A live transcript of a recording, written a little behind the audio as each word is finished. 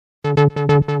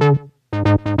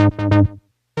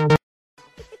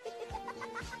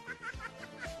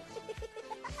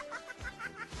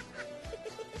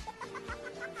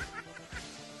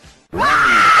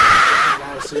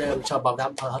we talk about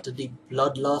Vampire Hunter D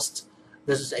Bloodlust.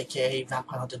 This is aka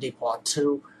Vampire Hunter D Part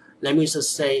 2. Let me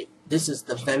just say, this is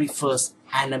the very first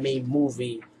anime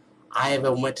movie I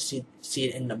ever went to see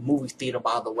it in the movie theater,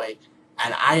 by the way.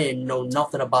 And I didn't know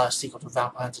nothing about a sequel to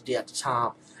Vampire Hunter D at the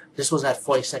time. This was at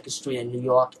 42nd Street in New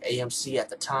York, AMC at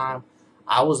the time.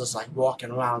 I was just like walking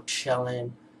around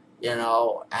chilling,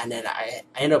 and then I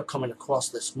ended up coming across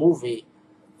this movie,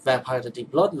 Vampire Hunter D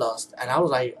Bloodlust, and I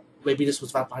was like, maybe this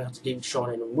was Vampire Hunter D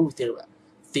shown in the movie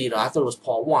theater. I thought it was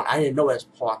part 1. I didn't know it was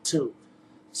part 2.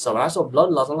 So when I saw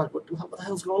Bloodlust, I'm like, what the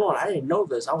hell's going on? I didn't know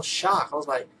this. I was shocked. I was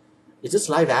like, is this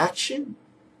live action?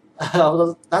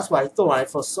 That's what I thought when I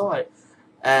first saw it.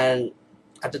 And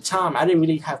at the time, I didn't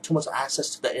really have too much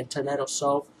access to the internet or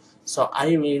so I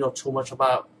didn't really know too much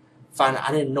about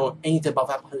I didn't know anything about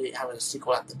Vampire Hunter D having a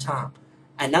sequel at the time.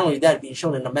 And not only that, being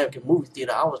shown in an American movie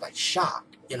theater, I was like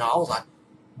shocked. I was like,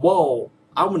 whoa,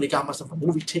 I went and got myself a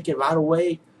movie ticket right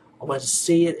away. I went to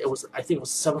see it. I think it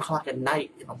was 7 o'clock at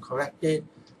night, if I'm corrected.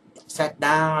 Sat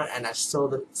down and I saw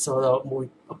the movie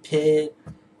appear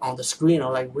on the screen.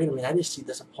 I'm like, wait a minute, I didn't see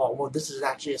this in part 1. This is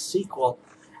actually a sequel.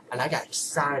 And I got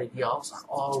excited, yo. I was like,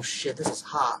 oh shit, this is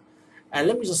hot. And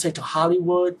let me just say to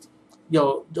Hollywood,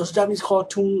 yo, those Japanese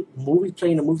cartoon movies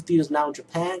playing in the movie theaters now in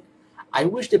Japan, I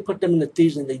wish they put them in the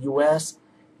theaters in the US,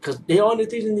 because they are in the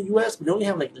theaters in the US, but they only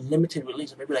have like limited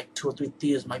release. Maybe like 2 or 3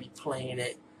 theaters might be playing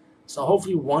it. So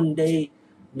hopefully one day,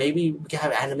 maybe we can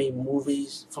have anime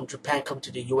movies from Japan come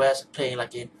to the US and play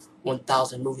like in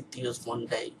 1,000 movie theaters one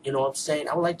day. You know what I'm saying?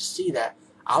 I would like to see that.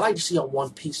 I like to see a One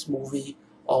Piece movie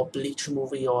or Bleach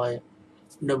movie or a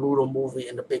Naruto movie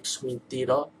in the big screen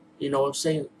theater. You know what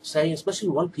I'm saying? Especially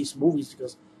One Piece movies,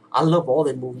 because I love all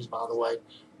their movies, by the way.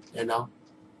 And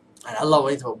I love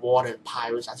anything with water and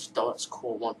pirates. I just thought it's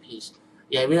cool, One Piece.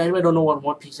 Yeah, if you don't know what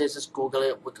One Piece is, just Google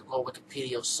it. We could go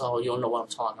Wikipedia or so. You'll know what I'm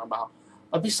talking about.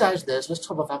 But besides this, let's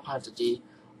talk about Vampire Hunter D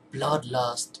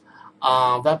Bloodlust.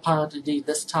 Vampire Hunter D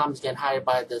this time is getting hired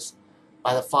by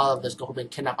the father of this girl who's been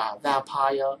kidnapped by a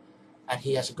vampire, and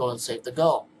he has to go and save the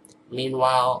girl.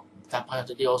 Meanwhile, Vampire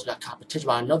Hunter D also got competition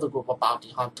by another group of bounty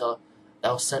hunter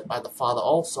that was sent by the father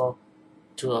also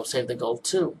to save the girl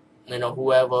too.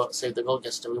 Whoever saved the girl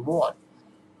gets the reward.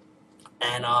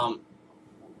 And so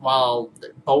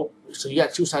you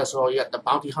got 2 sides. So you got the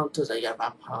bounty hunters and you got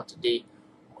Vampire Hunter D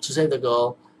to save the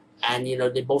girl, and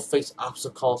they both face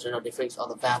obstacles. They face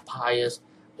other vampires,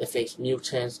 they face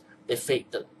mutants, they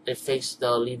face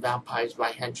the lead vampire's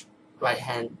right hand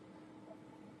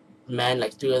man,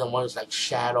 like 3 of them. One is like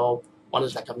Shadow, one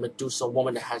is like a Medusa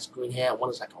woman that has green hair, one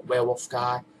is like a werewolf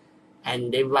guy,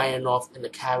 and they riding off in the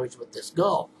carriage with this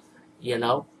girl,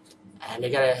 and they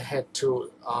gotta head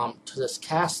to this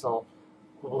castle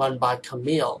run by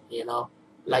Camille,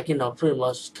 pretty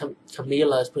much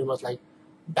Camilla is pretty much like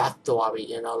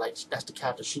Bathory, like that's the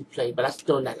character she played, but that's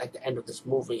still not like the end of this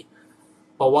movie.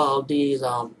 But while these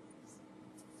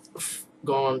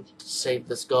going to save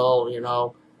this girl,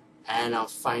 and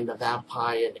find the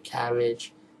vampire in the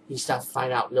carriage, he starts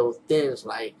finding out little things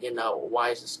like, why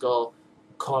is this girl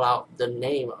call out the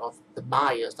name of the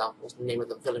Myers, that was the name of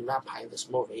the villain vampire in this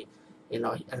movie, and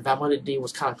Vampire D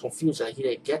was kind of confused, like he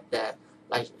didn't get that,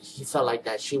 like he felt like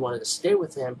that she wanted to stay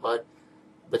with him, but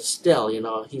still,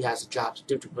 he has a job to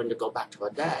do to bring to go back to her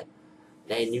dad.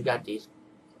 Then you got the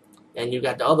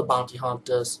other bounty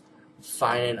hunters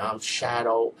finding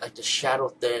Shadow, like the Shadow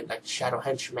thing, like the Shadow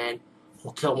henchman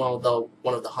who killed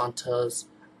one of the hunters,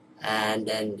 and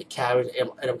then the carriage end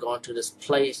up going to this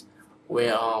place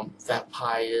where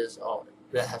vampires or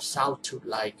that have solitude,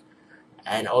 like,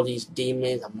 and all these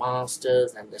demons and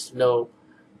monsters, and this little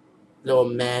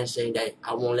man saying that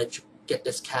I won't let you get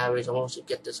this carriage, I won't let you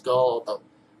get this girl, the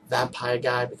vampire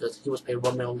guy, because he was paid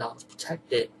 $1 million to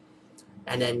protect it.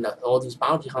 And then all these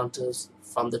bounty hunters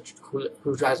from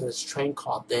who drives in this train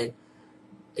car then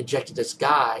ejected this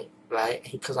guy, right?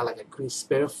 He comes out like a green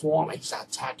spirit form, and he started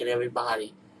attacking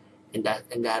everybody in that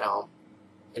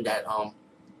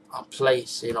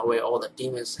place, where all the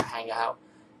demons hang out,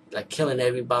 like killing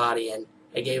everybody. And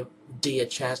they gave D a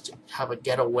chance to have a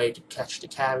getaway to catch the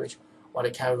carriage while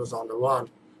the carriage was on the run,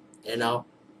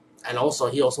 And also,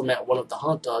 he also met one of the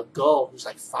hunter, a girl who's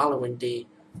like following D,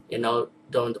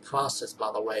 during the process,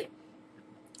 by the way.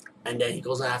 And then he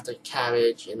goes on after the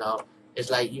carriage, It's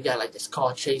like you got like this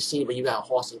car chase scene, but you got a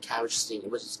horse and carriage scene,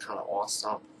 which is kind of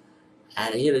awesome.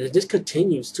 And this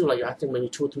continues too. Like I think maybe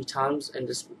 2 or 3 times in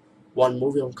this one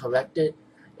movie, I'm corrected.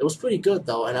 It was pretty good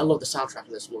though, and I love the soundtrack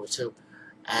in this movie too.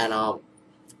 And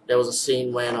there was a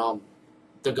scene when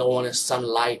the girl in the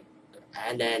sunlight,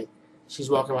 and then she's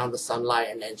walking around the sunlight,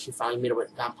 and then she finally meet up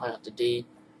with Vampire Hunter D,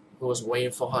 who was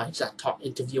waiting for her. He's like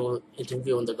interviewing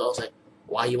the girls like,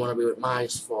 why you want to be with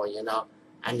Myers for, you know?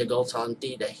 And the girl telling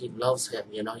Dee that he loves him,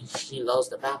 you know, he loves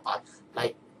the vampire.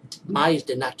 Like, Myers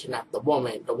did not kidnap the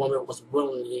woman. The woman was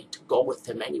willing to go with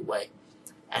him anyway.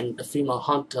 And the female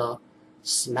hunter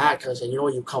smacked her and said, you know,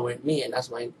 you come with me. And that's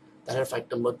when that had like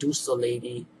the Medusa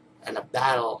lady and a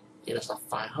battle, you know, start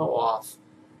fighting her off.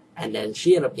 And then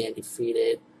she ended up getting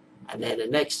defeated. And then the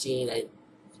next scene,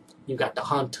 you got the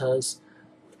hunters,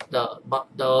 the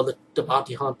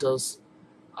bounty hunters,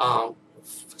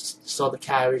 saw the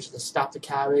carriage, they stopped the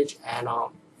carriage, and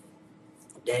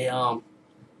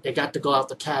they got to go out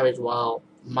the carriage while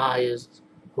Myers,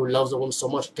 who loves the woman so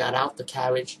much, got out the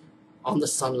carriage on the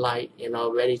sunlight, you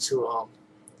know, ready to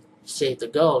save the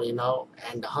girl, you know,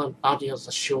 and the bounty hunters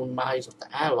are shooting Myers with the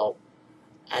arrow,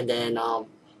 and then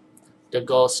the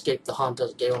girl escaped the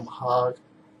hunters, gave him a hug,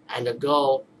 and the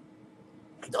girl,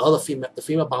 the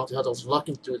female bounty hunter was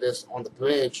looking through this on the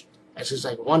bridge, and she's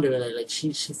like wondering, like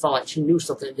she felt like she knew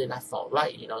something did not felt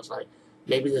right, you know. It's like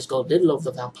maybe this girl did love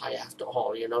the vampire after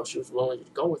all, you know. She was willing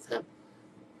to go with him.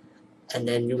 And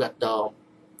then you got the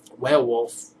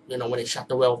werewolf, you know, when they shot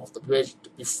the werewolf off the bridge.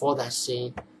 Before that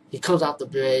scene, he comes out the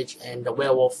bridge, and the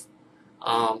werewolf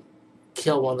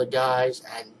killed one of the guys,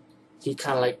 and he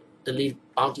kind of like the lead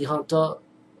bounty hunter,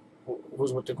 who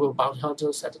was with the group of bounty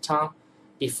hunters at the time,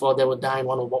 before they were dying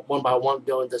one by one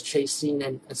during the chase scene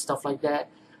and stuff like that.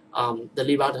 The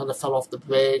lead bounty hunter fell off the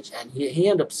bridge, and he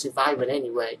ended up surviving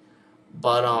anyway.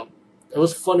 But it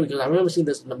was funny because I remember seeing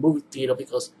this in the movie theater,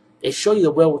 because they show you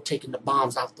the werewolf taking the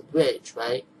bombs off the bridge,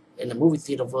 right? In the movie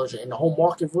theater version. In the home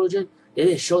market version, they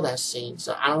didn't show that scene.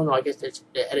 So I don't know, I guess they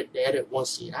edit one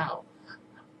scene out.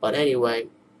 But anyway,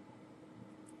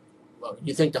 well,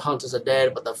 you think the hunters are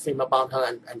dead, but the female bounty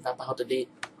hunter and vampire hunter D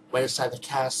went inside the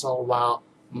castle, while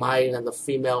Myers and the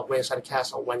female went inside the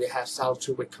castle when they had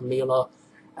solitude with Camilla.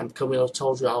 And Camilla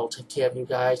told you, I will take care of you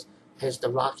guys. Here's the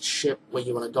rocket ship where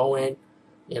you want to go in,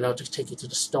 you know, to take you to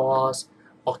the stars.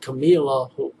 Or Camilla,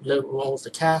 who owns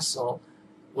the castle,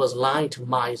 was lying to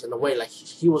Myers in a way. Like,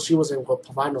 she wasn't going to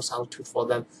provide no solitude for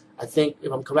them. I think,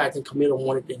 if I'm correct, I think Camilla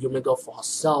wanted the human girl for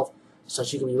herself, so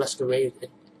she could be rescued,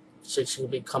 so she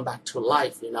could come back to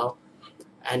life, you know.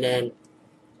 And then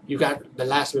you got the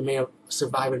last remaining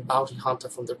surviving bounty hunter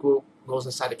from the group goes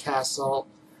inside the castle,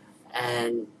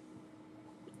 and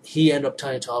he ended up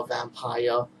turning into a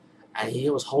vampire, and he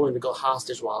was holding the girl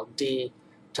hostage while D,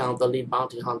 the lead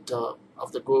bounty hunter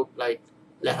of the group, like,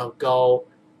 let her go.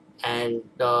 And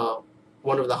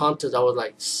one of the hunters that was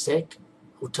like sick,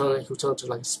 who turned to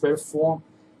like spirit form,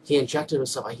 he injected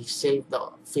himself, and he saved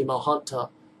the female hunter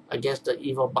against the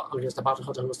bounty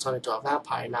hunter who was turned into a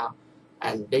vampire now.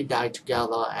 And they died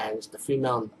together, and the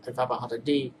female and vampire hunter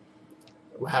D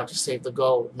will have to save the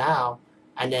girl now.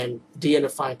 And then D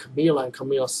ended up finding Camilla, and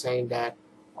Camilla saying that,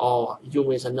 oh,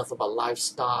 humans are nothing but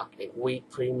livestock, they weak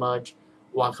pretty much,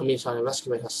 while Camilla's trying to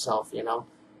rescue herself, you know.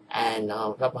 And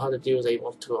vampire hunter D was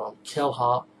able to kill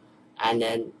her, and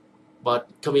then, but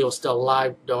Camilla was still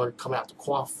alive during coming out the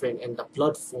coffin in the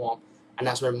blood form, and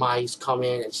that's when Myers come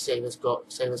in and save his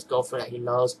girlfriend that he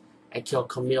loves, and kill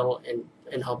Camille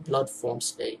in her blood form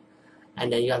state.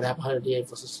 And then you got Vampire Hunter D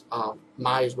versus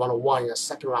Myers 1-on-1 in a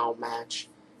second round match,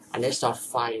 and they start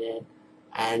fighting.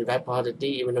 And Vampire Hunter D,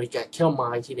 even though he got killed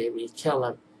Myers, he didn't really kill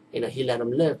him. You know, he let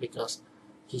him live because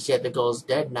he said the girl's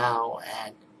dead now,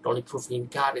 and the only proof he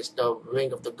got is the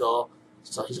ring of the girl.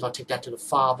 So he's gonna take that to the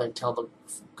father and tell the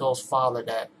girl's father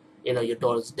that, you know, your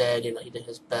daughter's dead. You know, he did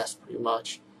his best, pretty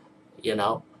much. You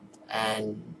know,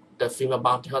 and the female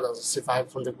bounty hunter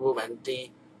survived from the group, and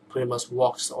D pretty much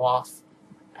walks off.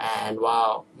 And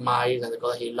while Myers and the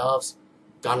girl that he loves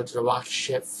got into the rocket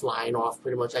ship, flying off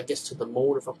pretty much, I guess, to the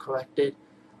moon, if I'm corrected.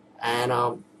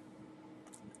 And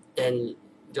then,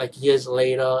 like, years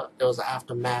later, there was an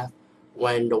aftermath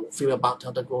when the female bounty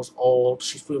hunter grows old.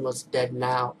 She's pretty much dead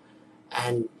now,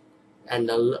 and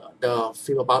the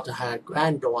female bounty hunter had a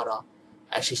granddaughter,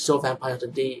 and she saw Vampire Hunter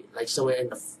D, like, somewhere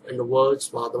in the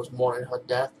woods while there was mourning her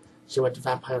death. She went to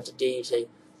Vampire Hunter D and said,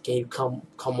 can you come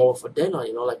over for dinner,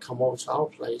 you know, like, come over to our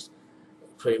place,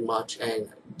 pretty much. And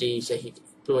D said he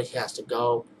has to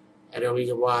go, and the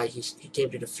reason why he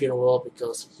came to the funeral,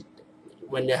 because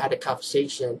when they had a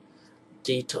conversation,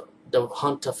 the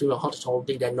female hunter told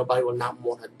D that nobody will not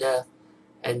mourn her death,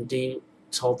 and D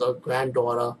told the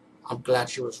granddaughter, I'm glad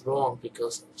she was wrong,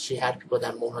 because she had people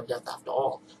that mourn her death after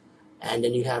all. And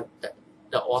then you have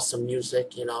the awesome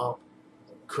music, you know,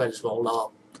 credits roll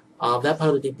up. That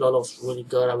part of the Bloodlust was really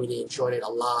good. I really enjoyed it a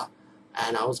lot,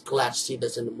 and I was glad to see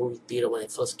this in the movie theater when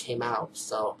it first came out.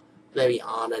 So very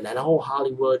honored, and the whole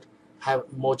Hollywood have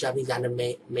more Japanese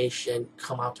animation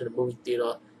come out to the movie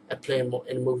theater and play more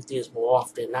in the movie theaters more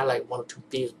often. Not like 1 or 2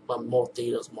 theaters, but more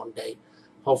theaters one day.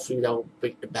 Hopefully that will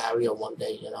break the barrier one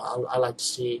day. You know, I like to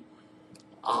see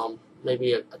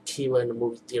maybe a Kira in the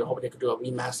movie theater. Hoping they could do a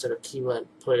remaster of Kira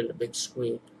and put it in the big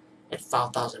screen at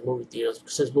 5,000 movie theaters.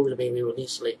 Since movies are being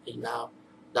re-released lately now,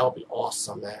 that would be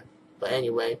awesome, man. But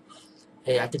anyway,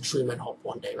 hey, I can dream and hope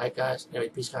one day, right, guys? Anyway,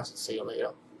 peace, guys, and see you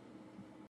later.